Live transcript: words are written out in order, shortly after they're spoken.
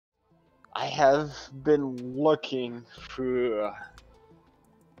I have been looking for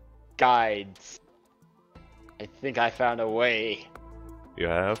guides. I think I found a way. You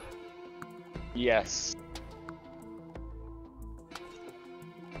have? Yes.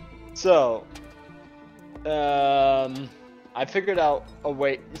 So, I figured out a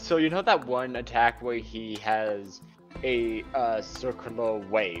way. So you know that one attack where he has a circular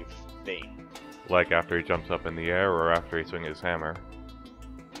wave thing? Like after he jumps up in the air or after he swings his hammer?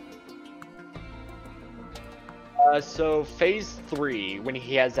 So phase 3, when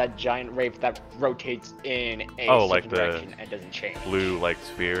he has that giant wave that rotates in a like certain the direction and doesn't change. Blue, like,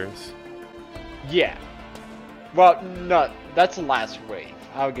 spheres? Yeah. Well, no, that's the last wave.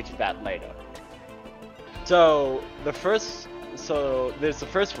 I'll get to that later. So there's the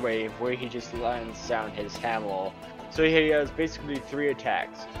first wave where he just lands down his hammer. So he has basically 3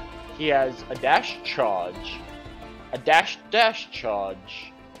 attacks. He has a dash charge, a dash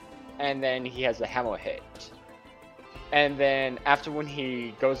charge, and then he has a hammer hit. And then after when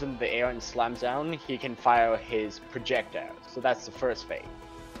he goes into the air and slams down, he can fire his projectile. So that's the first phase.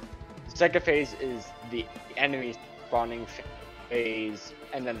 The second phase is the enemy spawning phase,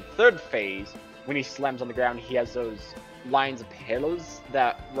 and then the third phase, when he slams on the ground, he has those lines of pillars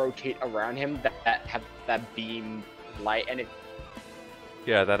that rotate around him that have that beam light, and it.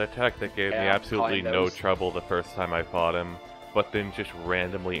 Yeah, that attack that gave me absolutely no those. trouble the first time I fought him, but then just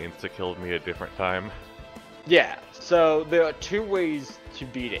randomly insta-killed me a different time. Yeah, so there are 2 ways to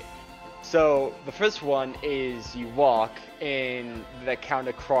beat it. So the first one is you walk in the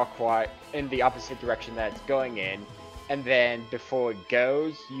counterclockwise, in the opposite direction that it's going in, and then before it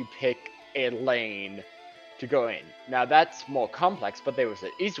goes, you pick a lane to go in. Now that's more complex, but there was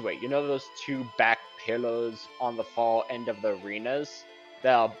an easy way. You know those 2 back pillars on the far end of the arenas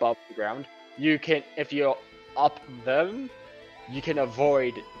that are above the ground? You can, if you're up them, you can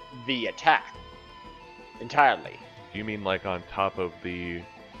avoid the attack entirely. Do you mean like on top of the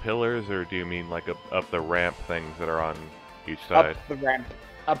pillars, or do you mean like up the ramp things that are on each side?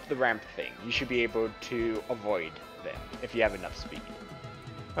 Up the ramp thing. You should be able to avoid them if you have enough speed.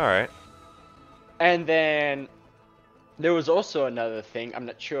 Alright. And then there was also another thing. I'm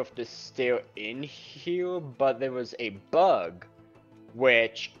not sure if this is still in here, but there was a bug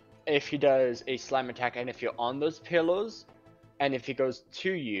which, if he does a slam attack and if you're on those pillars, and if he goes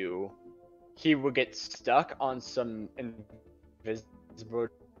to you, he will get stuck on some invisible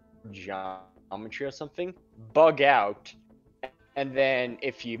geometry or something, bug out, and then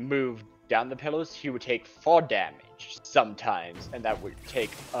if you move down the pillars, he would take 4 damage sometimes, and that would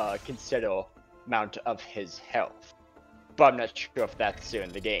take a considerable amount of his health. But I'm not sure if that's still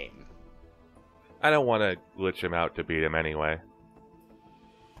in the game. I don't want to glitch him out to beat him anyway.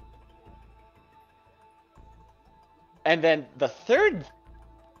 And then the third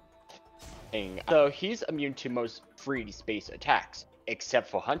thing, so he's immune to most free space attacks, except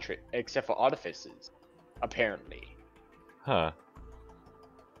for artifices, apparently. Huh.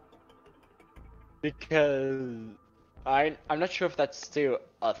 Because I'm not sure if that's still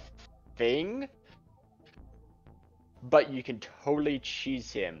a thing, but you can totally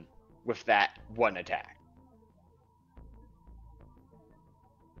cheese him with that one attack.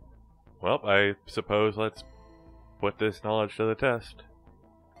 Well, I suppose let's put this knowledge to the test.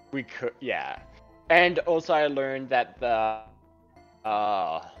 We could, yeah. And also I learned that the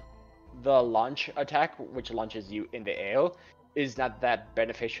launch attack, which launches you in the air, is not that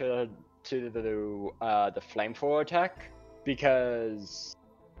beneficial to the flamethrower attack, because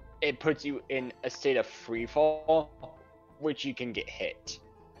it puts you in a state of freefall, which you can get hit.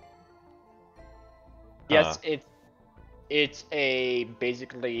 Yes, it's a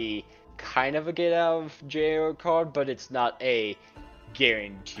basically kind of a get out of jail card, but it's not a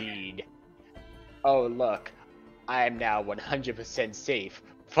guaranteed, oh look, I am now 100% safe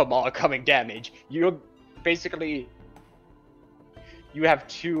from all coming damage. You're basically, you have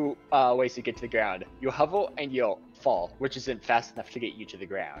 2 ways to get to the ground. You hover and you fall, which isn't fast enough to get you to the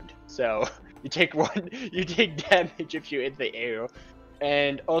ground. So you take damage if you're in the air.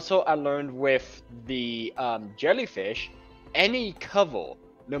 And also I learned with the jellyfish, any cover,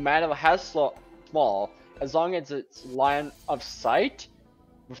 no matter how small, as long as it's line of sight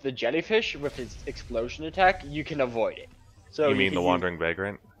with the jellyfish, with its explosion attack, you can avoid it. So you mean the Wandering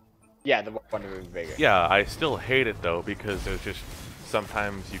Vagrant? Yeah, the Wandering Vagrant. Yeah, I still hate it though, because there's just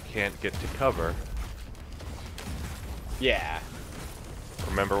sometimes you can't get to cover. Yeah.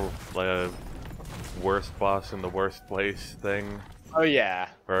 Remember the worst boss in the worst place thing? Oh yeah.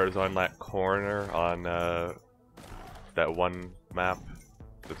 Where it was on that corner on that one map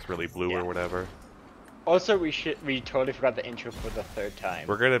that's really blue or whatever. Also, we totally forgot the intro for the third time.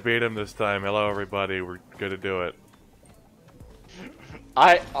 We're gonna beat him this time. Hello, everybody. We're gonna do it.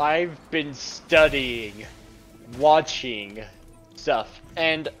 I've been studying, watching stuff,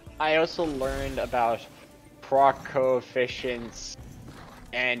 and I also learned about proc coefficients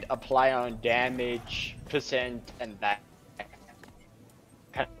and apply on damage percent and that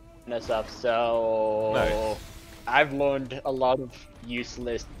kind of stuff. So Nice. I've learned a lot of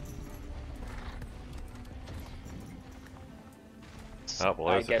useless. Oh, well,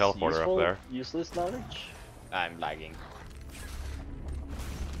 I there's a guess teleporter useful, up there. useless knowledge. I'm lagging.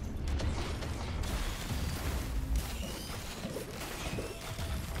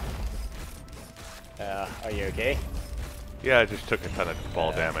 Are you okay? Yeah, I just took a ton of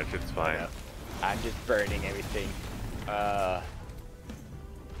fall damage. It's fine. I'm just burning everything. I'm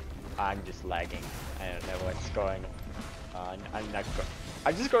just lagging. I don't know what's going on. I'm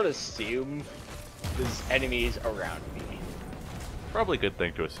just going to assume there's enemies around me. Probably a good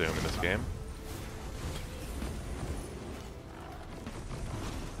thing to assume in this game.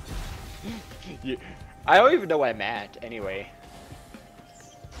 I don't even know where I'm at, anyway.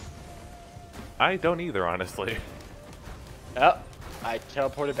 I don't either, honestly. Oh, I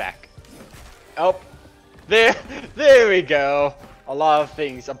teleported back. Oh, there we go. A lot of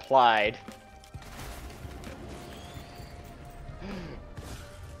things applied.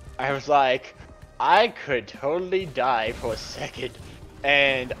 I was like, I could totally die for a second,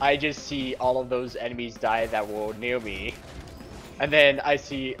 and I just see all of those enemies die that were near me, and then I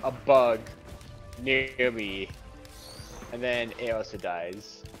see a bug near me, and then it also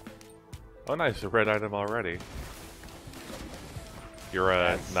dies. Oh, nice. A red item already. You're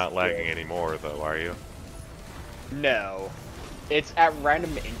That's not lagging good. anymore, though, are you? No. It's at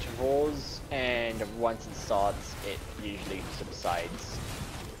random intervals, and once it starts, it usually subsides.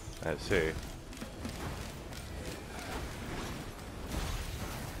 I see.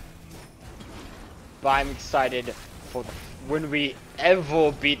 But I'm excited for when we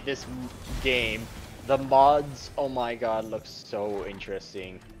ever beat this game. The mods, oh my god, look so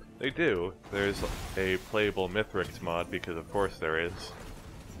interesting. They do. There's a playable Mithrix mod, because of course there is.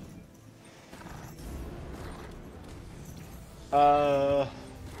 I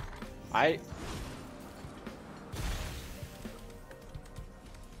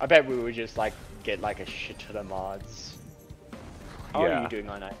bet we would just like get like a shit ton of mods. How are you doing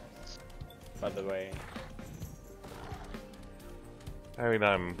on it, by the way? I mean,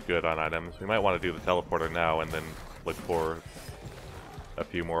 I'm good on items. We might want to do the teleporter now and then look for a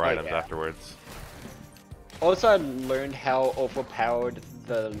few more items afterwards. Also, I learned how overpowered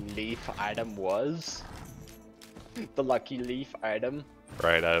the leaf item was. The lucky leaf item.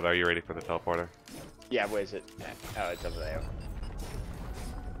 Right, are you ready for the teleporter? Yeah, where is it? Oh, it's over there.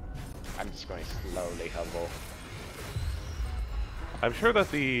 I'm just going to slowly hover. I'm sure that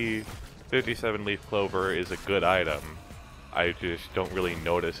the 57 leaf clover is a good item. I just don't really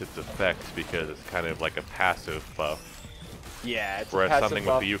notice its effects because it's kind of like a passive buff. Yeah, it's Whereas a passive something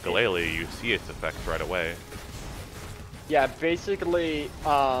buff. with the ukulele, you see its effects right away. Yeah, basically,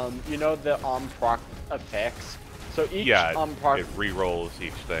 you know the proc effects? So each proc... it re-rolls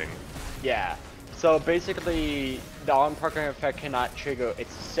each thing. Yeah. So basically, the proc effect cannot trigger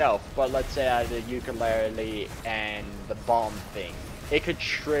itself, but let's say I had the ukulele and the bomb thing. It could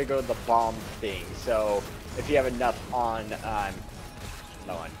trigger the bomb thing, so if you have enough on,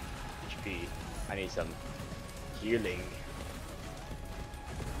 low on HP, I need some healing.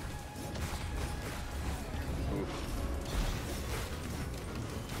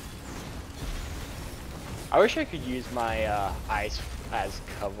 I wish I could use my ice as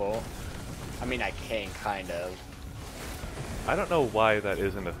cover. I mean, I can, kind of. I don't know why that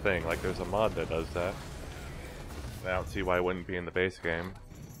isn't a thing. Like, there's a mod that does that. I don't see why it wouldn't be in the base game.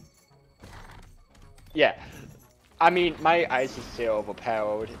 Yeah. I mean, my ice is still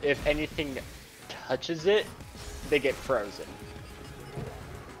overpowered. If anything touches it, they get frozen.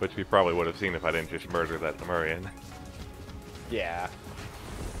 Which we probably would have seen if I didn't just murder that Lemurian. Yeah.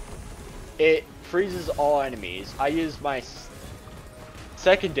 It freezes all enemies. I use my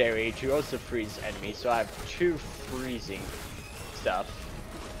secondary to also freeze enemies, so I have 2 freezing stuff.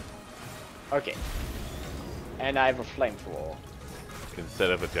 Okay. And I have a flamethrower.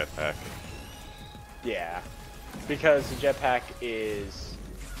 Instead of a jetpack. Yeah. Because the jetpack is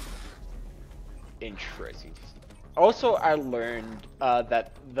interesting. Also, I learned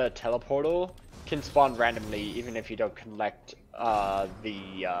that the teleporter can spawn randomly even if you don't collect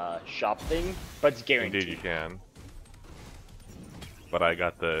the shop thing, but it's guaranteed. Indeed you can. But I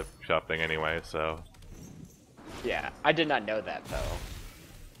got the shop thing anyway, so... Yeah, I did not know that though.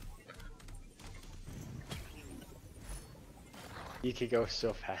 You could go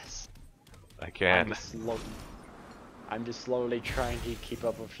so fast. I can't. I'm just slowly trying to keep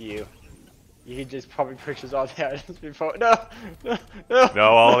up with you. You could just probably purchase all the items before. No! No! No! No,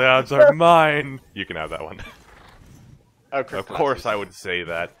 all the odds are mine! You can have that one. Oh, Of course I would say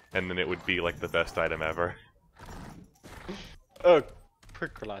that, and then it would be like the best item ever. Oh,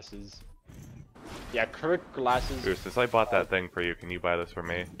 quick glasses. Yeah, quick glasses. Dude, since I bought that thing for you, can you buy this for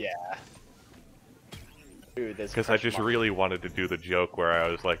me? Yeah. Dude, this. Because I just really wanted to do the joke where I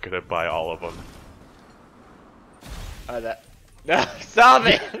was like gonna buy all of them. That. No, stop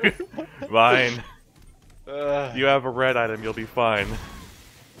it! Mine. You have a red item, you'll be fine.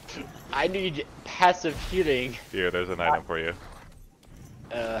 I need passive healing. Here, there's an item for you.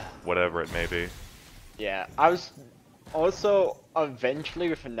 Whatever it may be. Yeah, I was also eventually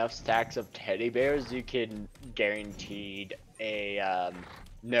with enough stacks of teddy bears, you can guaranteed a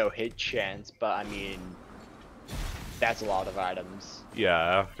no hit chance. But I mean, that's a lot of items. Yeah,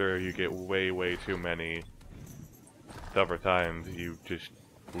 after you get way too many several times, you just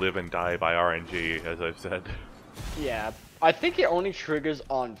live and die by RNG, as I've said. Yeah, I think it only triggers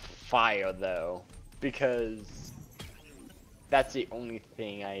on fire though, because that's the only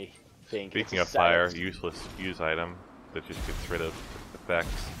thing I think. Speaking of fire, useless use item that just gets rid of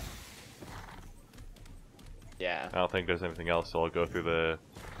effects. Yeah. I don't think there's anything else, so I'll go through the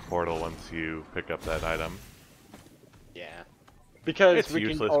portal once you pick up that item. Yeah. Because it's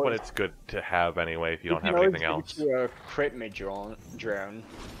useless, but it's good to have anyway if you don't have anything else. We can always give it to a crit mid drone.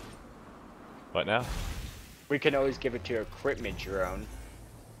 What now? We can always give it to a crit mid drone.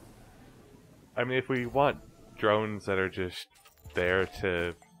 I mean, if we want drones that are just there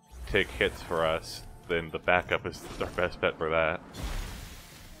to take hits for us, then the backup is our best bet for that.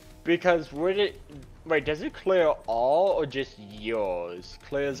 Because wait, does it clear all or just yours?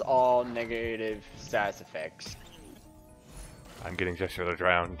 Clears all negative status effects. I'm getting Gesture of the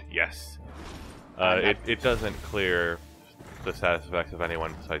Drowned, yes. It doesn't clear the status effects of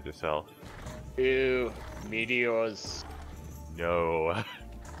anyone besides yourself. Ew, meteors. No.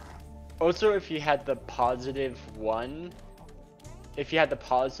 Also, if you had the positive one, if you had the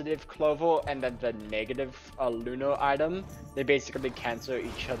positive Clover and then the negative Lunar item, they basically cancel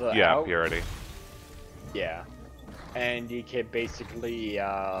each other out. Yeah, purity. Yeah. And you can basically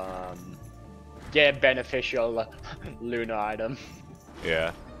get a beneficial Lunar item.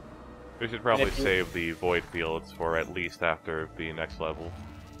 Yeah. We should probably save the void fields for at least after the next level.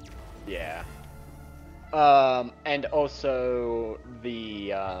 Yeah. And also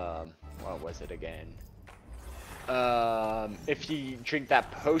the what was it again? If you drink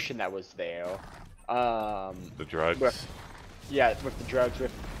that potion that was there, the drugs. with the drugs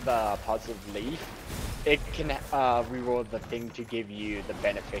with the positive leaf, it can reroll the thing to give you the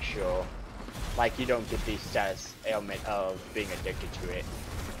beneficial. Like you don't get the status ailment of being addicted to it.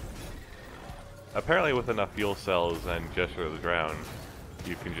 Apparently, with enough fuel cells and Gesture of the Drowned,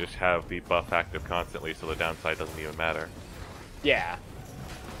 you can just have the buff active constantly, so the downside doesn't even matter. Yeah.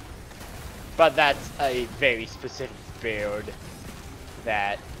 But that's a very specific build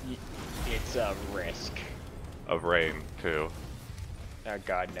that it's a risk. Of rain, too. Oh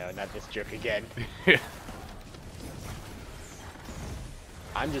god, no, not this joke again.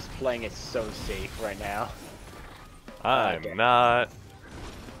 I'm just playing it so safe right now. I'm not.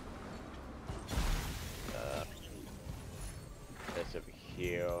 That's over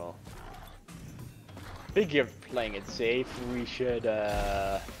here. Speaking of playing it safe, we should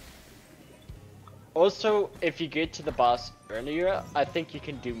also, if you get to the boss earlier, I think you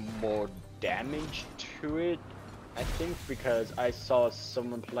can do more damage to it. I think because I saw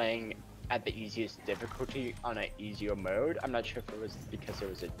someone playing at the easiest difficulty on an easier mode. I'm not sure if it was because it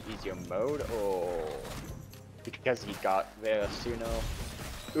was an easier mode or because he got there sooner.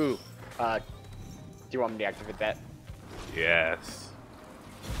 Ooh, do you want me to activate that? Yes.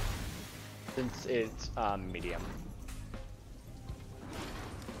 Since it's medium.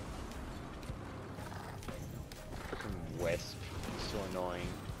 Freaking wisp, so annoying.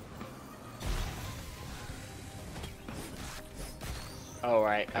 Oh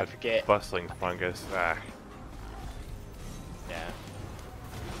right, I forget. Bustling fungus. Ah. Yeah.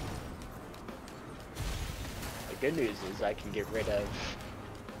 The good news is I can get rid of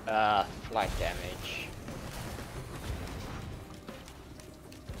flight damage.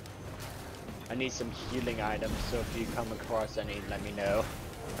 I need some healing items, so if you come across any, let me know.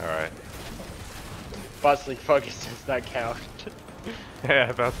 Alright. Bustling fungus does not count. Yeah,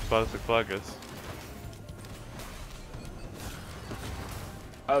 about the bustling fungus.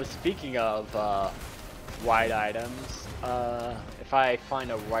 Oh, speaking of white items, if I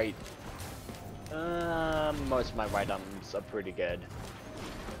find a white Most of my items are pretty good.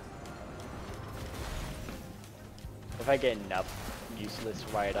 If I get enough useless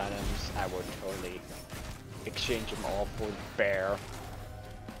white items, I will totally exchange them all for the bear.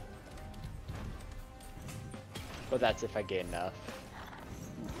 But that's if I get enough.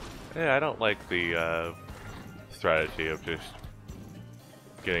 Yeah, I don't like the strategy of just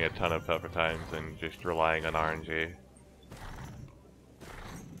getting a ton of pepper times and just relying on RNG.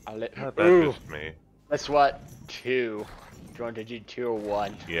 That's just me. That's what? 2. Do you want to do 2 or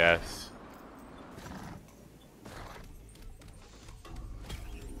 1? Yes.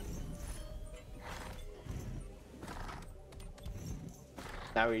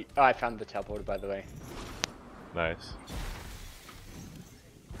 Now we. Oh, I found the teleporter, by the way. Nice.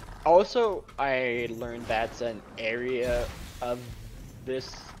 Also, I learned that's an area of this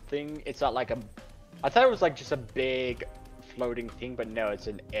thing. It's not like a. I thought it was like just a big floating thing, but no, it's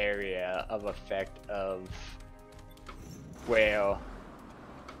an area of effect of where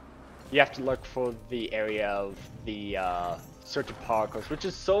you have to look for the area of the certain particles, which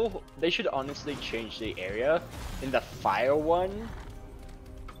is so. They should honestly change the area in the fire one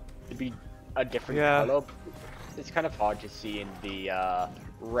to be a different color. It's kind of hard to see in the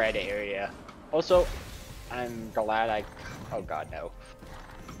red area. Also, I'm glad I. Oh god, no.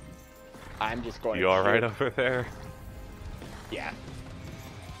 I'm just going. You alright over there? Yeah.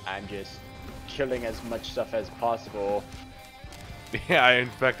 I'm just killing as much stuff as possible. Yeah, I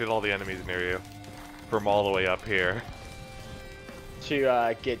infected all the enemies near you. From all the way up here.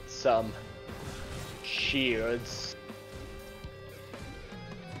 To get some shields.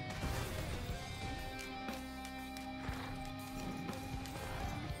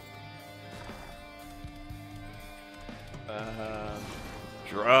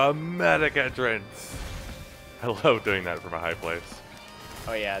 Dramatic entrance. I love doing that from a high place.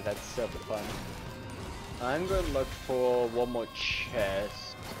 Oh yeah, that's super fun. I'm gonna look for one more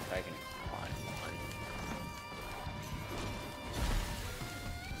chest if I can find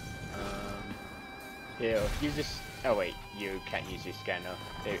one. Here, use this. Oh wait, you can't use your scanner.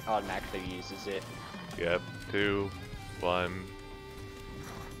 It automatically uses it. Yep. 2, 1.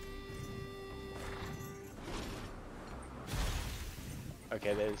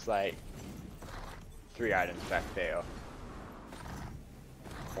 Okay, there's like 3 items back there.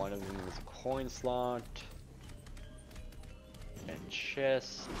 One of them is a coin slot and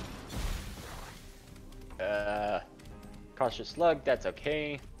chest. Cautious slug, that's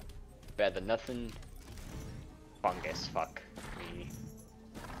okay. Better than nothing. Fungus, fuck me.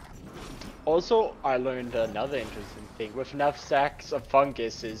 Also, I learned another interesting thing. With enough stacks of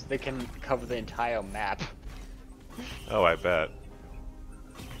funguses, they can cover the entire map. Oh, I bet.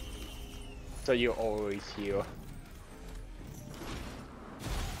 So you always heal.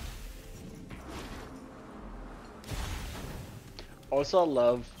 Also, I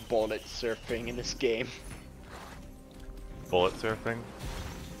love bullet surfing in this game. Bullet surfing?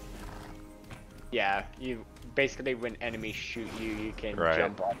 Yeah, you basically when enemies shoot you, you can Right.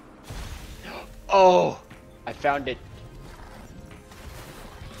 jump up. Oh, I found it.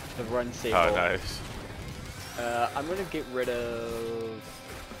 The run save. Oh, nice. I'm gonna get rid of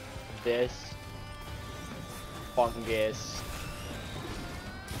this fungus.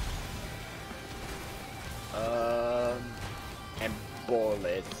 And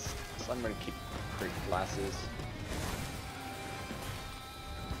bullets. So I'm gonna keep creep glasses.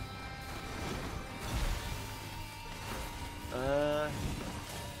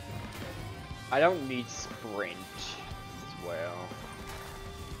 I don't need sprint as well.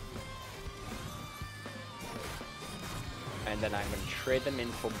 And then I'm gonna trade them in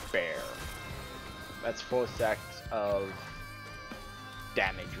for bear. That's 4 stacks of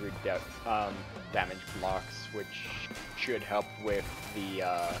damage damage blocks, which should help with the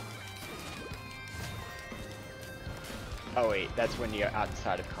oh wait, that's when you're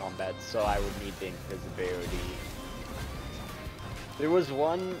outside of combat, so I would need the invisibility. There was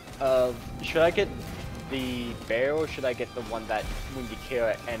one of, should I get the bear or should I get the one that when you kill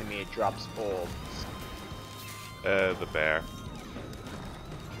an enemy it drops orbs? The bear.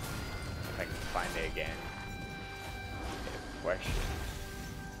 If I can find it again. Question.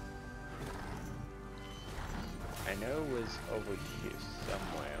 I know it was over here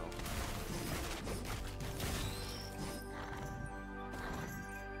somewhere.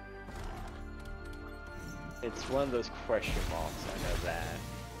 It's one of those question marks, I know that.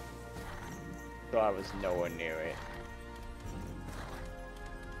 So I was nowhere near it.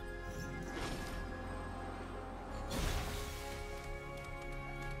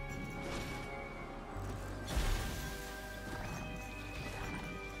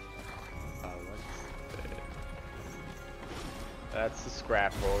 That's the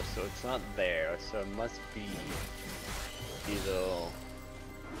scrapple, so it's not there, so it must be either.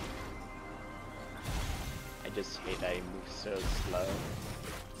 I just hate that he moves so slow.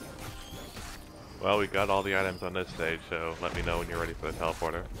 Well, we got all the items on this stage, so let me know when you're ready for the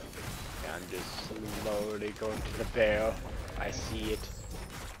teleporter. Yeah, I'm just slowly going to the bear. I see it.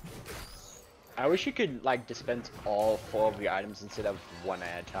 I wish you could like dispense all 4 of the items instead of 1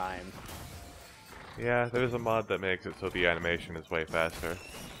 at a time. Yeah, there's a mod that makes it so the animation is way faster.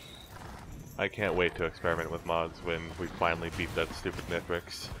 I can't wait to experiment with mods when we finally beat that stupid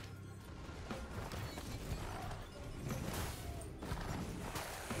Mithrix.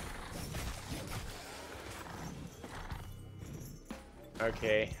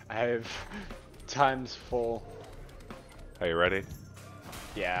 Okay, I have times full. Are you ready?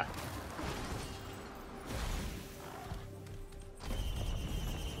 Yeah.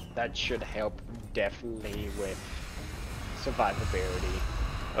 That should help definitely with survivability.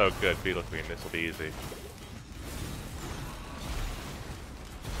 Oh good, Beetle Queen, this will be easy.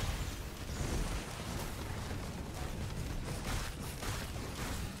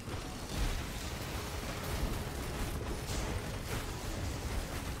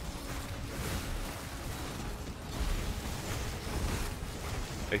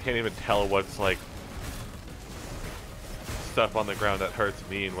 I can't even tell what's like stuff on the ground that hurts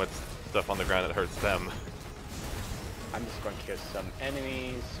me and what's stuff on the ground that hurts them. I'm just going to kill some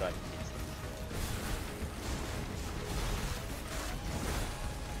enemies so I can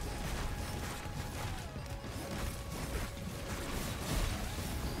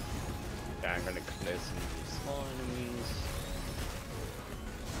yeah, I'm gonna clear some of these small enemies.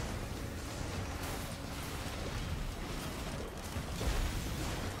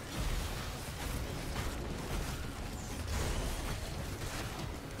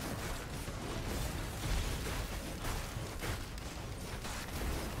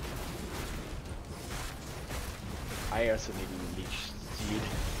 I also need a leech seed.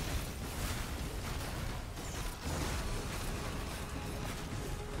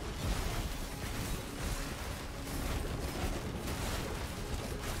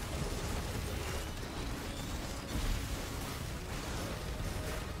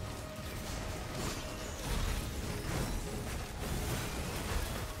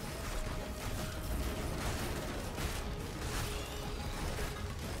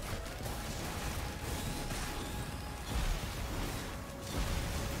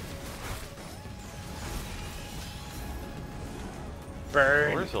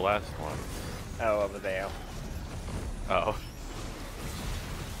 Burn! Where's the last one? Oh, over there. Oh.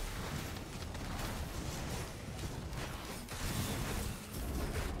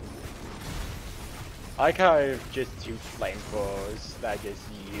 I like how I have just 2 flamethrowers that just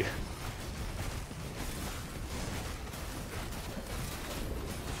you.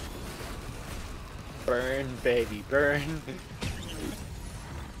 Burn, baby, burn!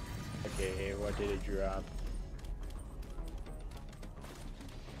 Okay, what did it drop?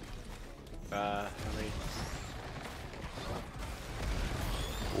 How many?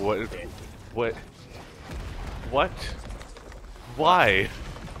 What? What? What? Why?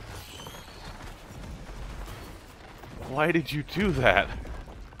 Why did you do that?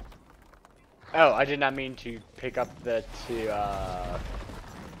 Oh, I did not mean to pick up the 2,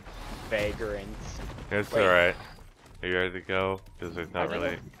 vagrants. It's Wait. alright. Are you ready to go? Because there's not I don't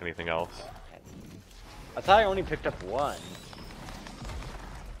really know. anything else. I thought I only picked up 1.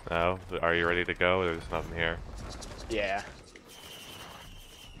 No? Are you ready to go? There's nothing here. Yeah.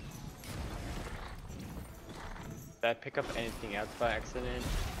 Did I pick up anything else by accident?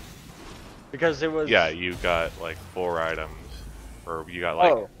 Because it was... Yeah, you got like 4 items. Or you got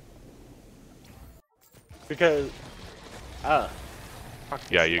like... Oh. Because... Oh. Fuck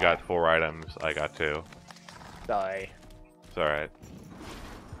Yeah, this you guy. got 4 items. I got 2. Sorry. It's alright.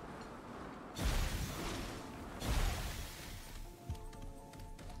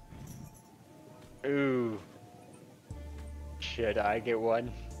 Ooh. Should I get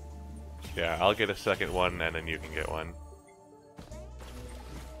one? Yeah, I'll get a second one and then you can get one.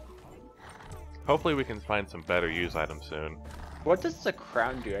 Hopefully we can find some better use items soon. What does the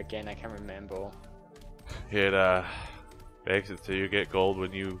crown do again? I can't remember. It makes it so you get gold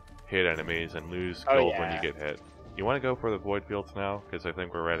when you hit enemies and lose Oh, gold when yeah. you get hit. You want to go for the void fields now? Because I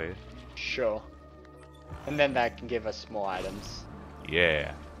think we're ready. Sure. And then that can give us more items.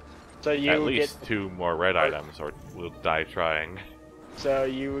 Yeah. So you At would least get 2 more red items or we'll die trying. so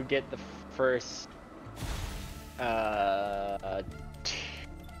you would get the first I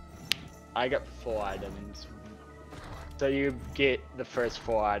got 4 items. So you get the first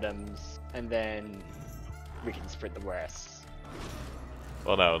 4 items and then we can split the rest.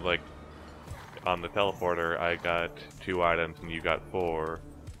 Well, no, like on the teleporter, I got 2 items and you got 4.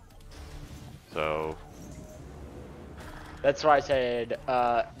 So That's why I said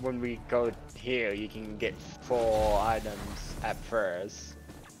when we go here, you can get 4 items at first.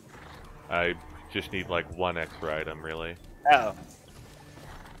 I just need like 1 extra item, really. Oh.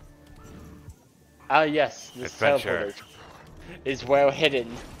 Oh yes, this Adventure. teleporter is well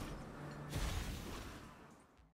hidden.